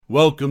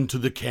Welcome to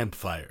the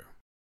campfire,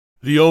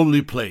 the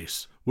only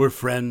place where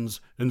friends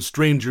and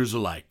strangers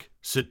alike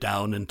sit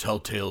down and tell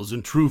tales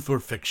in truth or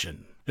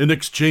fiction, in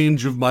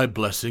exchange of my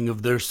blessing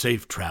of their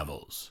safe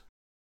travels.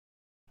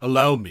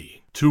 Allow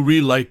me to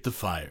relight the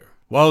fire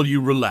while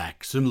you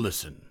relax and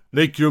listen.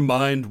 Make your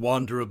mind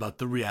wander about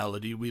the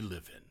reality we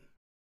live in.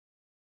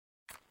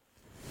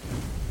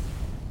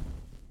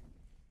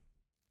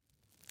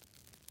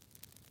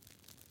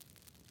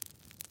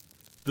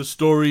 The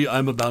story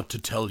I'm about to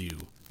tell you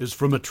is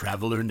from a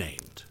traveler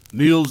named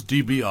Niels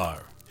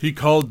DBR. He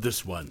called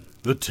this one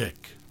The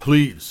Tick.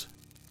 Please,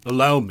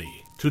 allow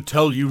me to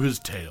tell you his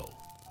tale.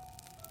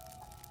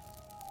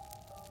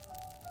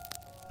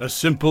 A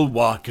simple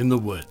walk in the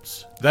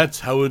woods. That's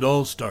how it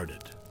all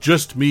started.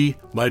 Just me,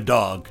 my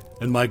dog,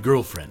 and my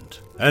girlfriend.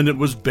 And it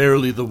was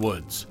barely the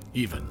woods,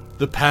 even.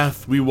 The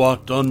path we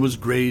walked on was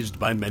grazed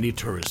by many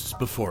tourists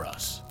before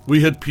us.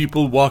 We had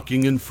people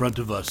walking in front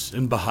of us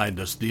and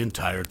behind us the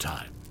entire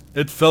time.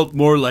 It felt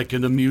more like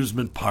an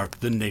amusement park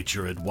than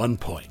nature at one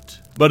point.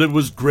 But it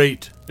was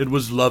great. It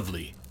was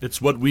lovely.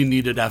 It's what we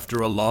needed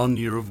after a long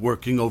year of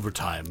working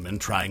overtime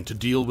and trying to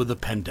deal with a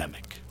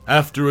pandemic.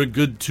 After a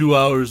good 2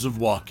 hours of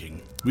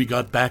walking, we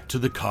got back to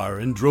the car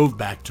and drove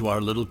back to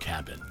our little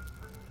cabin,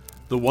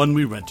 the one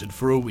we rented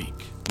for a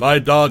week. My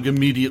dog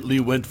immediately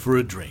went for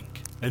a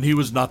drink, and he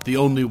was not the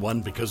only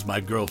one because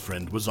my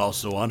girlfriend was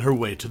also on her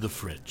way to the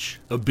fridge.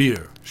 A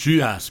beer, she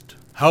asked.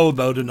 How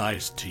about an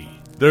iced tea?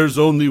 There's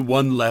only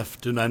one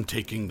left and I'm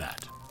taking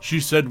that, she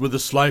said with a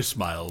sly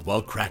smile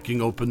while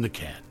cracking open the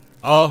can.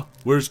 Ah,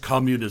 where's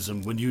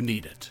communism when you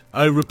need it?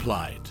 I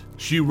replied.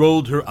 She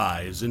rolled her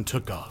eyes and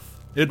took off.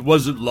 It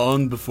wasn't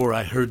long before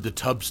I heard the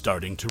tub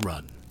starting to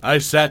run. I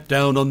sat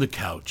down on the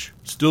couch,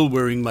 still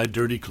wearing my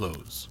dirty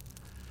clothes,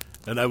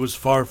 and I was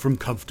far from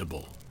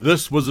comfortable.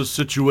 This was a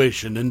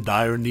situation in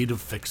dire need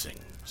of fixing,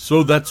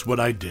 so that's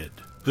what I did.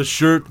 The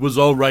shirt was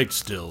all right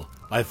still.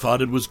 I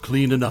thought it was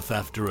clean enough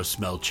after a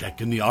smell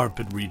check in the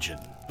armpit region.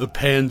 The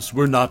pants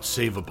were not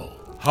savable.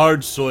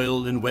 Hard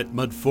soil and wet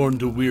mud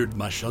formed a weird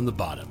mush on the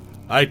bottom.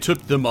 I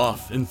took them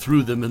off and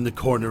threw them in the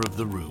corner of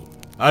the room.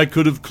 I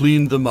could have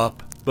cleaned them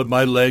up, but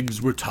my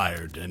legs were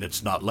tired, and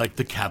it's not like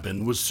the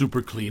cabin was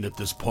super clean at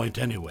this point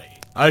anyway.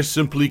 I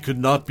simply could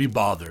not be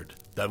bothered.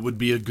 That would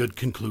be a good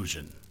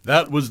conclusion.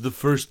 That was the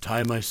first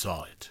time I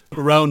saw it.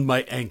 Around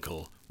my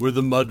ankle, where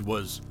the mud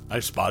was, I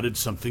spotted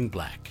something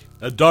black.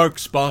 A dark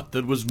spot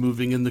that was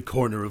moving in the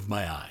corner of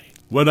my eye.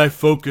 When I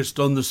focused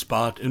on the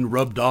spot and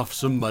rubbed off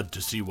some mud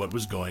to see what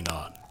was going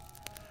on,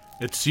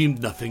 it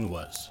seemed nothing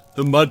was.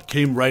 The mud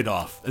came right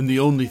off, and the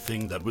only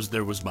thing that was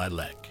there was my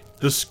leg.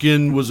 The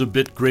skin was a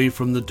bit gray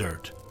from the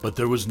dirt, but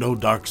there was no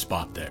dark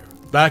spot there.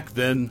 Back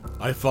then,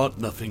 I thought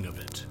nothing of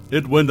it.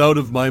 It went out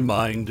of my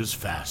mind as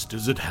fast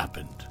as it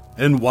happened.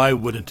 And why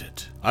wouldn't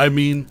it? I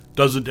mean,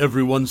 doesn't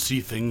everyone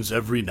see things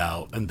every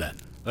now and then?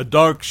 A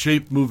dark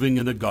shape moving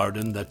in a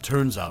garden that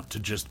turns out to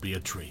just be a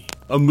tree.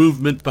 A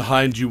movement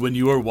behind you when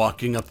you are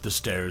walking up the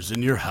stairs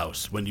in your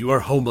house when you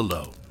are home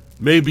alone.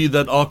 Maybe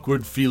that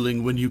awkward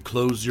feeling when you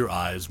close your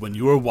eyes when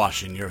you are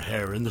washing your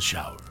hair in the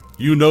shower.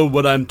 You know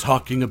what I'm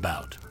talking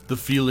about. The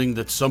feeling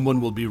that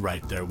someone will be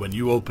right there when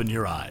you open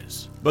your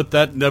eyes. But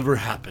that never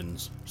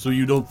happens, so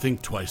you don't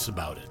think twice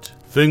about it.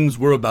 Things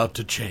were about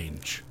to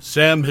change.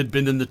 Sam had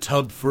been in the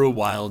tub for a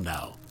while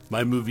now.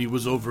 My movie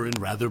was over and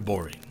rather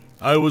boring.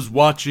 I was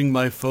watching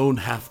my phone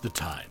half the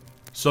time,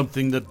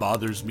 something that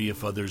bothers me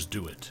if others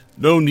do it.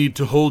 No need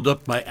to hold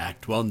up my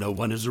act while no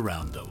one is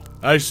around, though.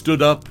 I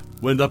stood up,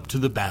 went up to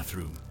the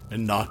bathroom,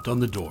 and knocked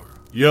on the door.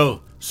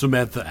 Yo,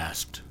 Samantha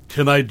asked.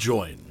 Can I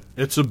join?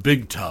 It's a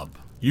big tub.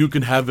 You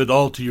can have it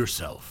all to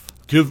yourself.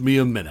 Give me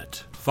a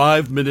minute.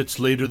 5 minutes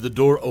later, the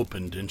door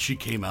opened and she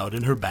came out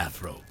in her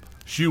bathrobe.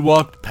 She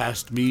walked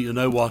past me and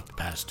I walked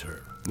past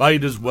her.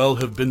 Might as well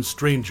have been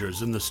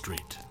strangers in the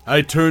street.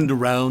 I turned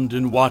around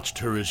and watched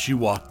her as she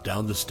walked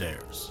down the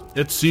stairs.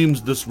 It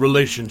seems this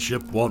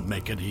relationship won't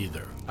make it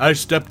either. I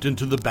stepped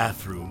into the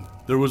bathroom.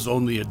 There was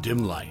only a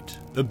dim light.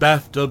 The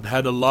bathtub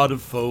had a lot of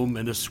foam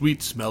and a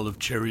sweet smell of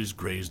cherries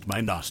grazed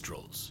my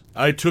nostrils.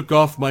 I took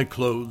off my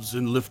clothes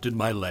and lifted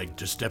my leg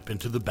to step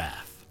into the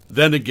bath.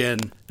 Then again,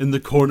 in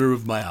the corner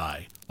of my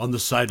eye, on the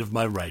side of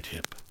my right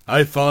hip,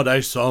 I thought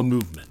I saw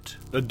movement.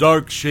 A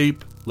dark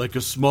shape, like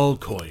a small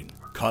coin,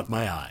 caught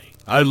my eye.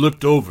 I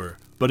looked over,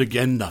 but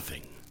again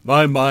nothing.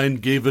 My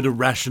mind gave it a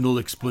rational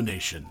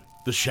explanation.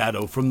 The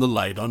shadow from the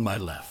light on my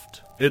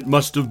left. It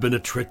must have been a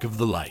trick of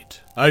the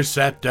light. I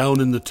sat down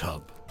in the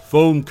tub.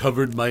 Foam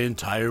covered my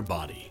entire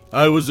body.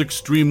 I was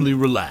extremely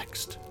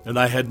relaxed, and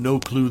I had no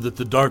clue that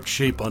the dark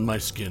shape on my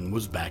skin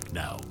was back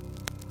now,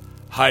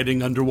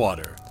 hiding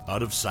underwater,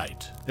 out of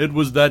sight. It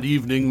was that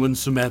evening when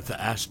Samantha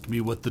asked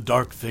me what the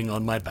dark thing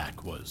on my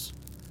back was,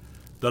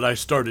 that I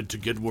started to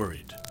get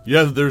worried.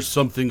 Yeah, there's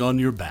something on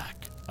your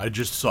back. I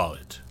just saw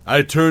it.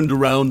 I turned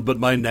around, but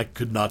my neck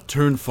could not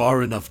turn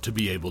far enough to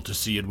be able to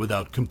see it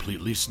without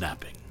completely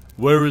snapping.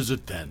 Where is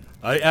it then?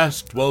 I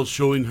asked while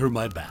showing her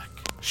my back.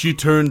 She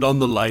turned on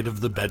the light of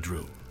the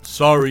bedroom.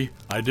 Sorry,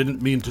 I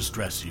didn't mean to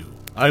stress you.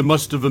 I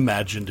must have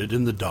imagined it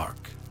in the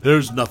dark.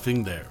 There's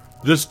nothing there.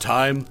 This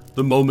time,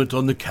 the moment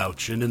on the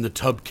couch and in the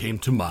tub came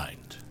to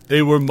mind.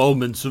 They were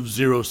moments of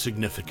zero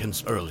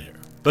significance earlier.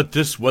 But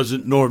this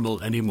wasn't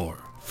normal anymore.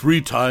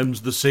 3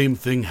 times the same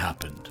thing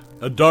happened.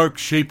 A dark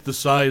shape the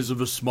size of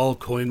a small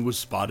coin was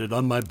spotted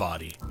on my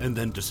body and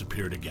then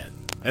disappeared again.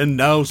 And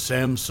now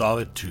Sam saw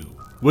it too,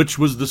 which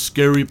was the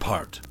scary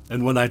part.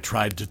 And when I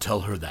tried to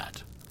tell her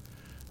that,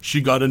 she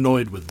got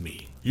annoyed with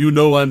me. You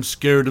know I'm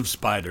scared of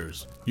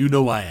spiders. You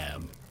know I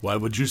am. Why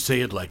would you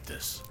say it like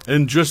this?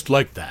 And just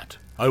like that,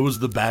 I was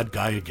the bad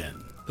guy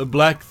again. The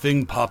black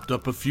thing popped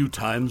up a few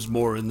times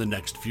more in the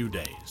next few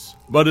days.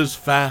 But as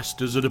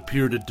fast as it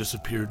appeared, it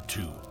disappeared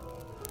too.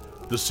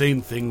 The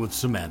same thing with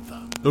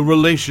Samantha. The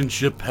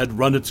relationship had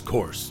run its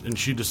course, and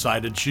she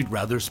decided she'd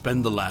rather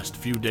spend the last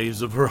few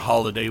days of her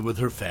holiday with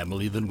her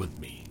family than with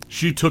me.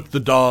 She took the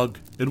dog.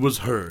 It was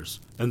hers,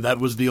 and that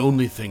was the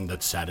only thing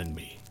that saddened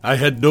me. I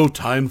had no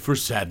time for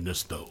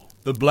sadness, though.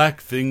 The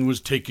black thing was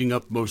taking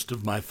up most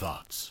of my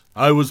thoughts.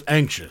 I was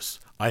anxious.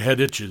 I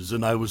had itches,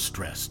 and I was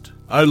stressed.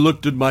 I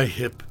looked at my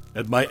hip,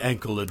 at my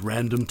ankle at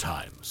random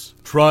times,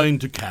 trying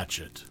to catch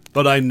it,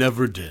 but I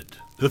never did.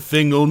 The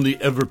thing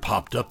only ever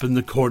popped up in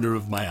the corner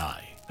of my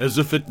eye, as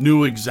if it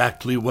knew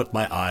exactly what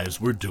my eyes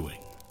were doing.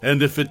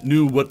 And if it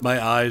knew what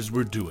my eyes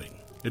were doing,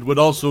 it would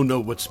also know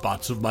what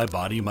spots of my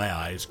body my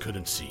eyes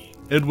couldn't see.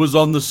 It was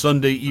on the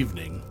Sunday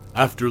evening,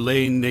 after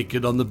laying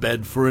naked on the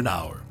bed for an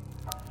hour,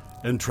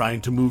 and trying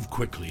to move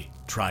quickly,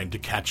 trying to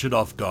catch it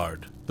off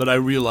guard, that I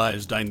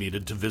realized I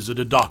needed to visit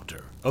a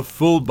doctor. A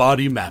full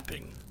body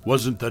mapping.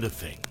 Wasn't that a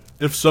thing?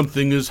 If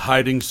something is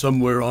hiding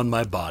somewhere on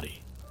my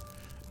body,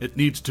 it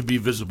needs to be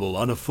visible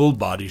on a full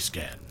body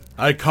scan.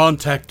 I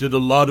contacted a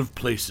lot of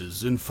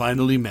places and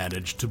finally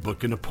managed to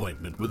book an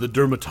appointment with a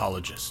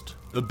dermatologist.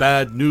 The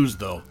bad news,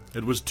 though,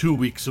 it was 2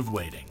 weeks of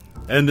waiting.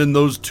 And in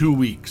those 2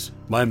 weeks,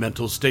 my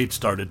mental state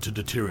started to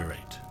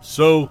deteriorate.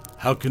 So,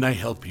 how can I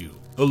help you?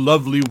 A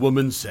lovely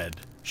woman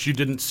said. She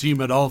didn't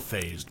seem at all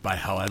fazed by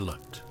how I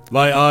looked.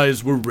 My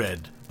eyes were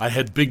red. I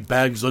had big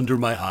bags under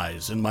my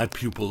eyes and my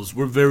pupils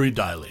were very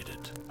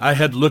dilated. I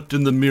had looked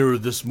in the mirror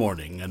this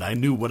morning and I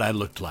knew what I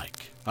looked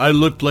like. I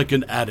looked like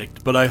an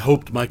addict, but I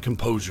hoped my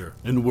composure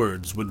and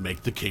words would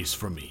make the case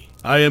for me.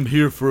 I am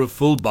here for a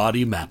full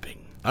body mapping.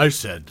 I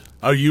said,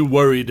 are you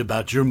worried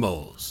about your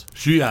moles?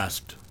 She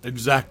asked,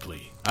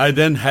 exactly. I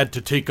then had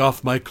to take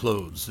off my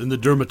clothes and the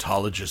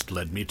dermatologist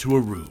led me to a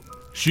room.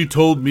 She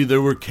told me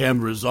there were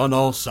cameras on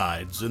all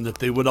sides and that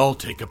they would all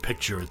take a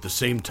picture at the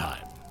same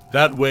time.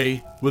 That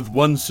way, with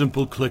one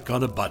simple click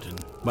on a button,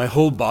 my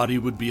whole body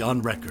would be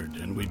on record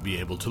and we'd be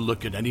able to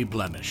look at any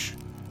blemish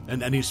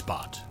and any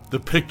spot. The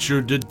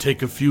picture did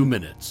take a few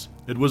minutes.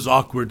 It was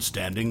awkward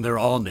standing there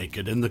all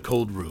naked in the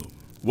cold room.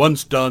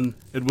 Once done,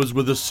 it was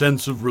with a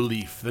sense of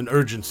relief and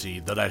urgency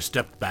that I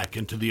stepped back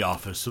into the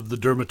office of the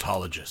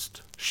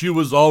dermatologist. She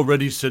was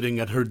already sitting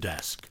at her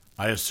desk,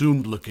 I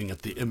assumed looking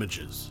at the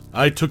images.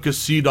 I took a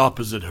seat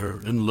opposite her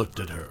and looked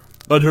at her,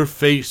 but her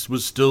face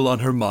was still on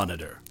her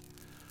monitor,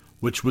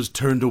 which was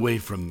turned away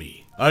from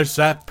me. I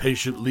sat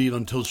patiently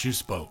until she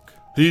spoke.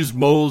 These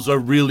moles are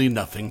really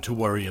nothing to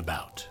worry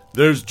about.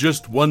 There's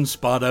just one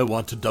spot I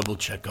want to double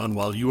check on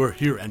while you are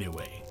here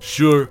anyway.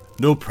 Sure,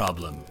 no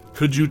problem.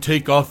 Could you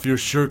take off your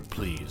shirt,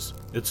 please?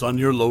 It's on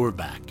your lower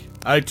back.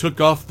 I took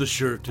off the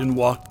shirt and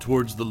walked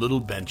towards the little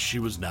bench she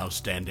was now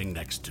standing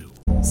next to.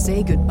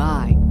 Say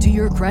goodbye to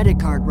your credit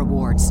card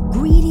rewards.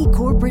 Greedy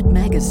corporate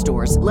mega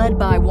stores, led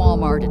by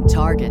Walmart and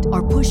Target,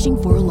 are pushing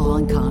for a law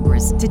in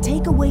Congress to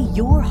take away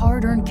your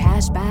hard-earned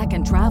cash back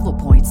and travel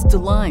points to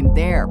line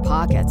their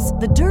pockets.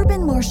 The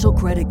Durbin-Marshall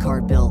credit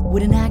card bill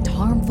would enact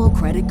harmful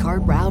credit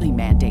card routing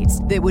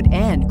mandates that would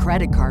end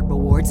credit card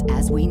rewards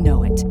as we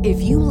know it.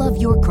 If you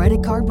love your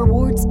credit card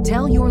rewards,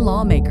 tell your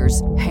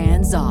lawmakers,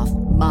 hands off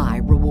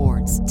my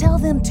rewards. Tell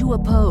them to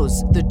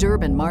oppose the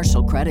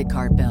Durbin-Marshall credit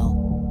card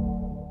bill.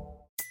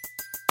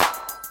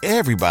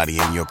 Everybody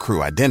in your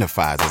crew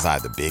identifies as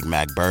either Big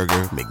Mac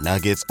Burger,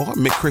 McNuggets, or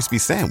McCrispy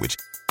Sandwich.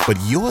 But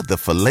you're the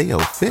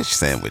Filet-O-Fish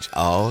Sandwich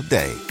all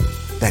day.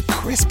 That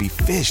crispy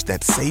fish,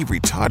 that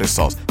savory tartar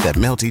sauce, that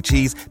melty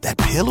cheese, that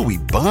pillowy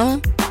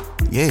bun.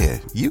 Yeah,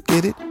 you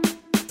get it.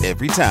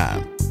 Every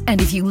time.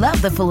 And if you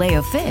love the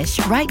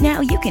Filet-O-Fish, right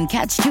now you can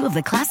catch 2 of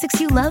the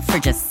classics you love for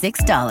just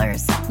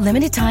 $6.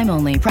 Limited time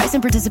only. Price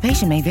and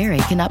participation may vary.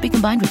 Cannot be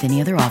combined with any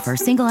other offer.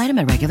 Single item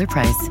at regular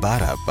price.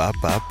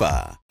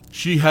 Ba-da-ba-ba-ba.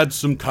 She had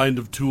some kind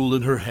of tool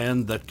in her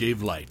hand that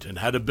gave light and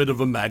had a bit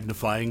of a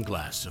magnifying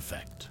glass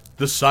effect.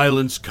 The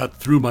silence cut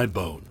through my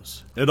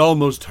bones. It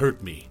almost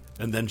hurt me,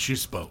 and then she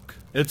spoke.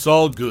 It's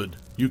all good.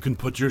 You can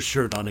put your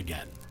shirt on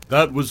again.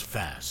 That was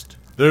fast.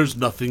 There's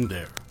nothing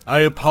there. I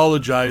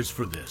apologize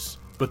for this,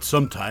 but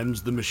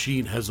sometimes the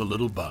machine has a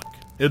little bug.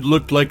 It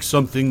looked like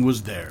something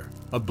was there,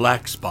 a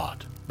black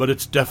spot, but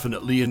it's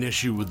definitely an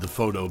issue with the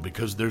photo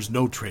because there's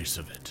no trace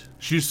of it.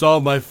 She saw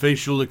my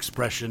facial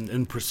expression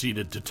and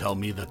proceeded to tell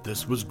me that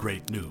this was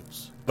great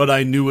news. But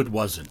I knew it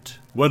wasn't.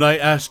 When I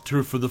asked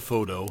her for the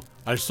photo,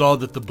 I saw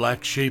that the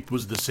black shape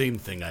was the same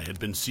thing I had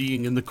been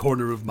seeing in the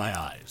corner of my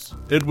eyes.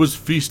 It was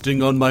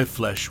feasting on my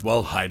flesh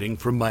while hiding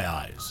from my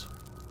eyes.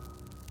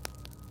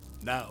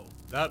 Now,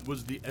 that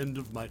was the end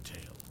of my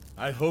tale.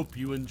 I hope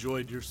you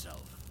enjoyed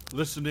yourself,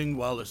 listening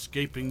while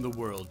escaping the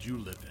world you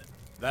live in.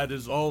 That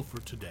is all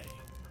for today.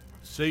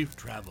 Safe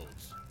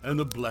travels, and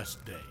a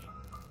blessed day.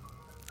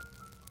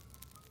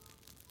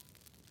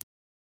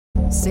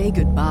 Say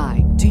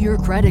goodbye to your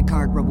credit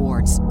card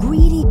rewards.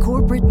 Greedy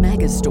corporate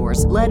mega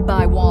stores, led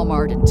by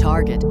Walmart and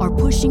Target, are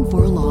pushing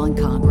for a law in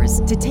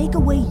Congress to take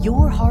away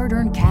your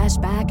hard-earned cash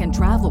back and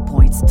travel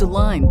points to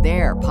line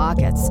their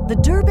pockets. The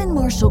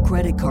Durbin-Marshall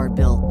credit card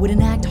bill would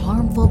enact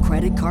harmful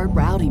credit card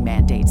routing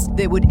mandates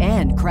that would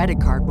end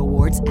credit card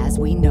rewards as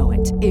we know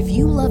it. If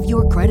you love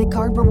your credit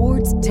card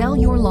rewards, tell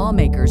your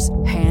lawmakers,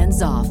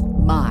 hands off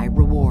my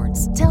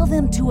rewards. Tell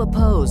them to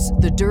oppose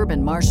the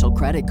Durbin-Marshall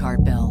credit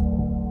card bill.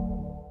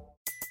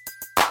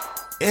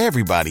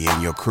 Everybody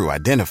in your crew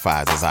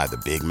identifies as either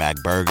Big Mac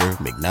Burger,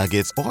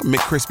 McNuggets, or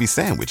McCrispy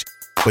Sandwich.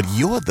 But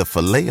you're the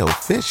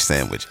Filet-O-Fish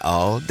Sandwich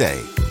all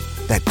day.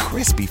 That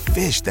crispy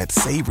fish, that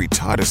savory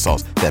tartar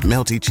sauce, that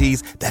melty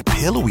cheese, that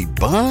pillowy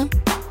bun.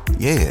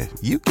 Yeah,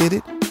 you get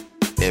it.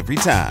 Every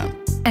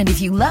time. And if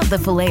you love the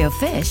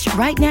Filet-O-Fish,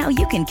 right now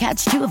you can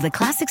catch two of the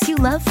classics you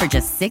love for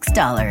just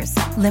 $6.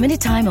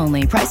 Limited time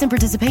only. Price and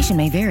participation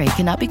may vary.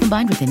 Cannot be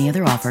combined with any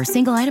other offer.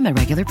 Single item at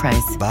regular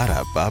price.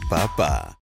 Ba-da-ba-ba-ba.